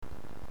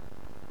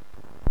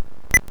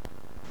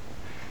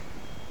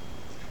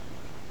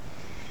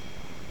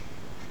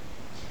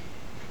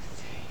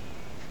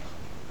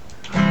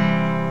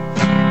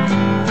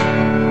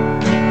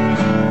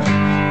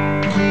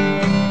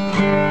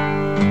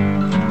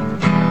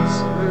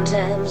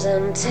'cause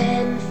I'm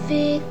 10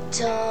 feet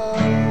tall.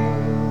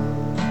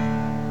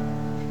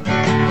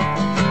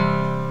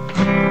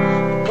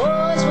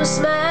 Boys will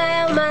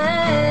smile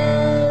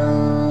my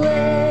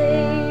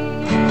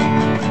way,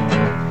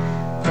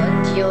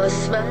 but your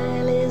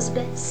smile is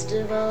best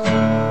of all.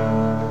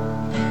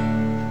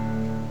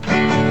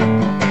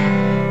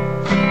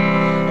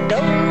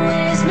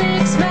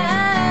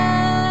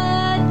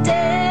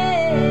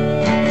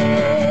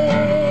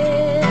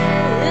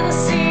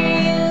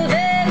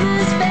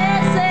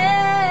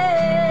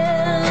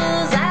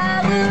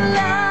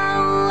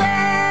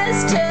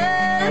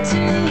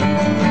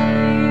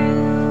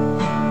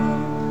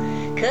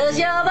 Cause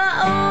you're the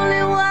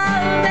only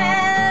one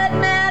that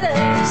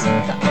matters,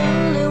 the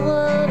only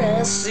one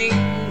I see,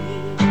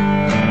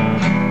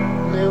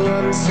 only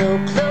one so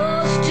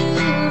close to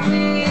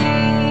me.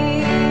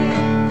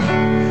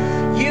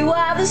 You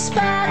are the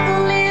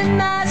sparkle in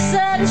my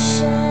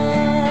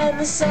sunshine,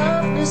 the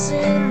softness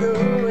in the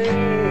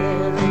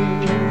wind,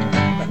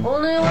 the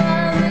only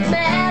one that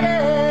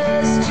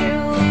matters to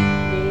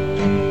me.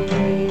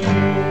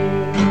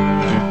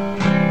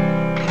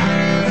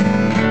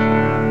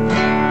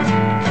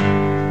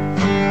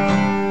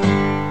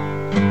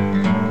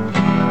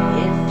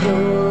 If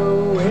you're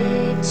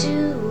away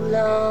too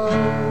long,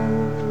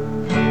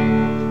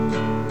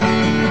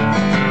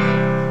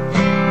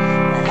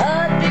 my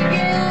heart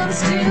begins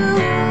to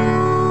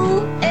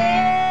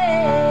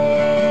ache,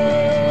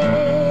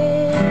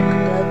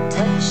 but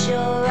touch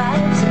your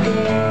eyes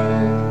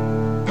again,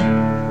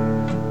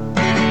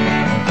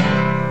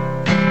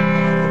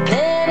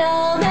 then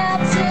I'll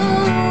melt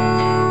away.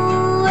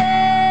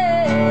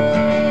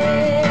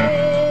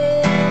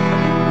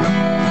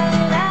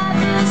 When I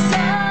first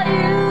saw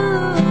you,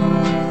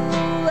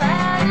 I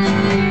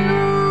knew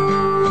you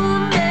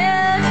were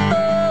meant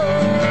for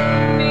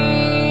me.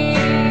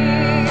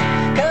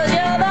 'Cause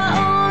you're the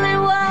only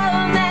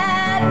one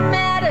that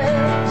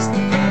matters,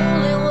 the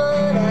only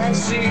one I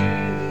see,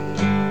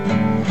 the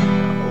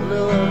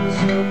only one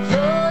so close.